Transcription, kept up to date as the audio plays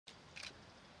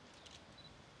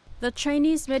The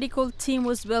Chinese medical team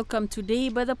was welcomed today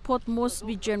by the Port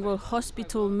Moresby General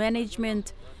Hospital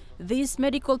management. These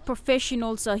medical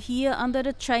professionals are here under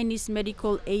the Chinese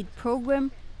Medical Aid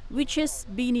Program, which has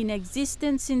been in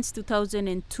existence since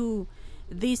 2002.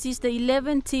 This is the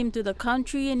 11th team to the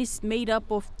country and is made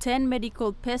up of 10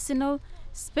 medical personnel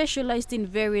specialized in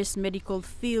various medical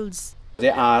fields.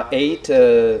 There are eight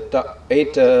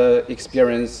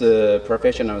experienced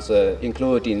professionals,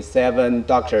 including 7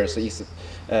 doctors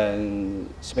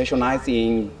specialized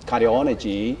in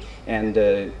cardiology and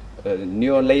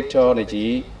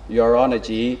neonatology,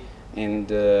 urology, and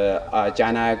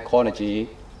gynecology,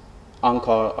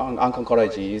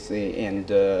 oncology, and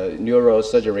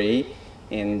neurosurgery,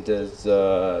 and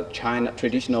the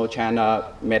traditional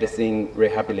China medicine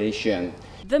rehabilitation.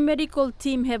 The medical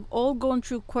team have all gone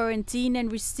through quarantine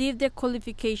and received their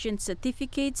qualification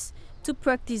certificates to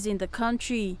practice in the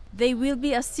country. They will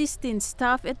be assisting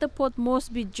staff at the Port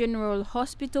Moresby General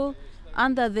Hospital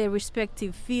under their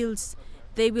respective fields.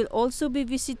 They will also be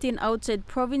visiting outside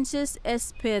provinces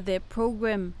as per their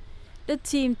program. The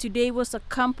team today was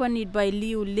accompanied by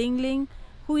Liu Lingling,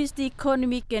 who is the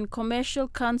Economic and Commercial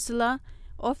Counselor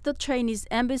of the Chinese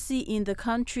Embassy in the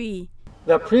country.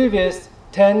 The previous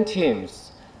 10 teams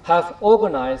have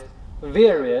organized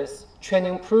various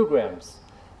training programs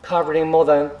covering more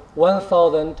than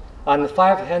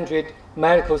 1,500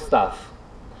 medical staff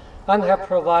and have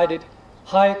provided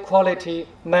high-quality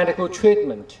medical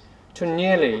treatment to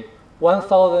nearly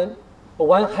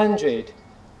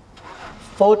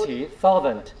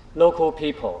 140,000 local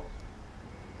people.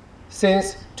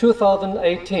 Since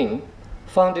 2018,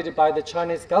 funded by the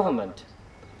Chinese government,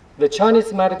 the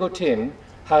Chinese medical team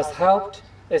has helped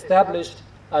establish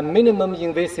a minimum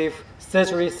invasive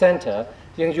surgery center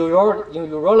in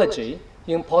urology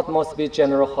in Port Moresby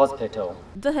General Hospital.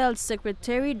 The Health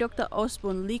Secretary, Dr.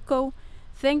 Osborne Liko,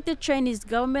 thanked the Chinese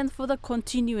government for the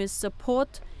continuous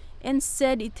support and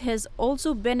said it has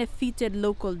also benefited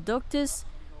local doctors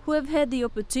who have had the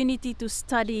opportunity to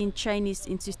study in Chinese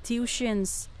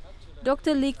institutions.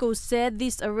 Dr. Liko said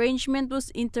this arrangement was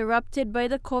interrupted by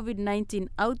the COVID-19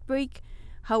 outbreak.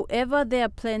 However, there are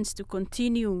plans to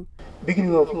continue.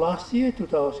 Beginning of last year,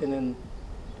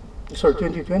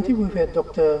 2020, we've had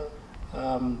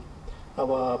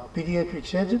our pediatric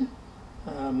surgeon,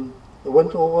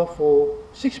 went over for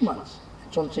 6 months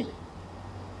at Chongqing,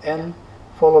 and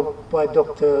followed by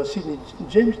Dr. Sidney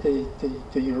James, the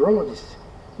urologist,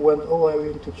 who went over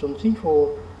into Chongqing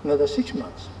for another 6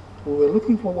 months. We were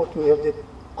looking forward to have the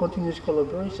continuous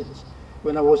collaborations.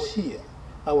 When I was here,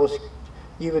 I was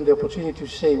given the opportunity to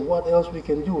say what else we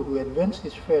can do to advance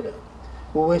this further.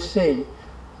 We were saying,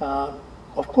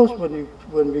 of course, when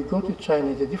we go to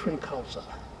China, it's a different culture,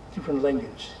 different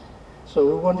language. So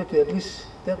we wanted to at least,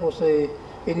 that was a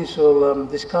initial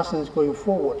discussions going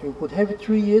forward. We could have it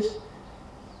 3 years,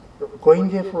 going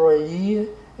there for a year,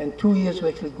 and 2 years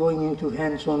actually going into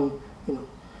hands-on,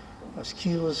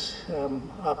 skills,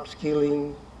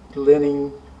 upskilling,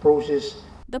 learning process.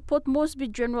 The Port Moresby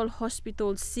General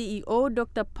Hospital CEO,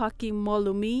 Dr. Paki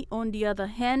Molumi, on the other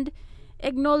hand,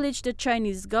 acknowledged the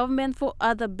Chinese government for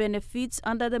other benefits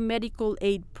under the medical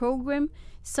aid program,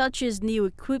 such as new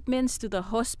equipments to the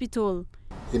hospital.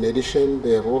 In addition,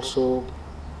 they have also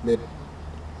made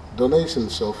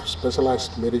donations of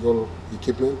specialized medical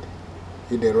equipment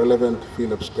in the relevant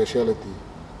field of specialty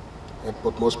at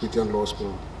Port Moresby General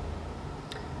Hospital.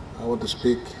 I want to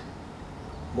speak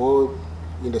more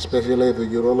in the specialty of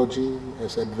urology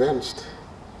has advanced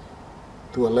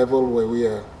to a level where we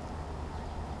are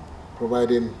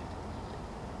providing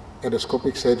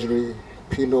endoscopic surgery,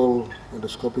 penile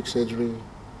endoscopic surgery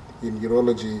in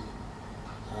urology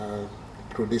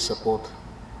through this support.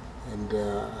 And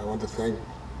I want to thank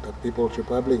the People's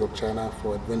Republic of China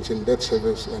for advancing that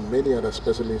service and many other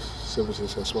specialist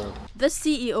services as well. The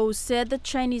CEO said the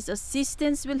Chinese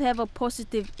assistance will have a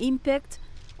positive impact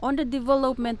on the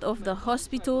development of the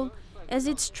hospital as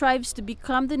it strives to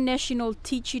become the National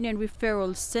Teaching and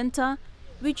Referral Center,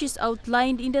 which is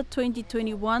outlined in the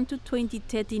 2021 to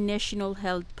 2030 National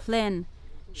Health Plan.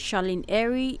 Charlene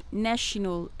Airy,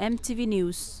 National EMTV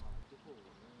News.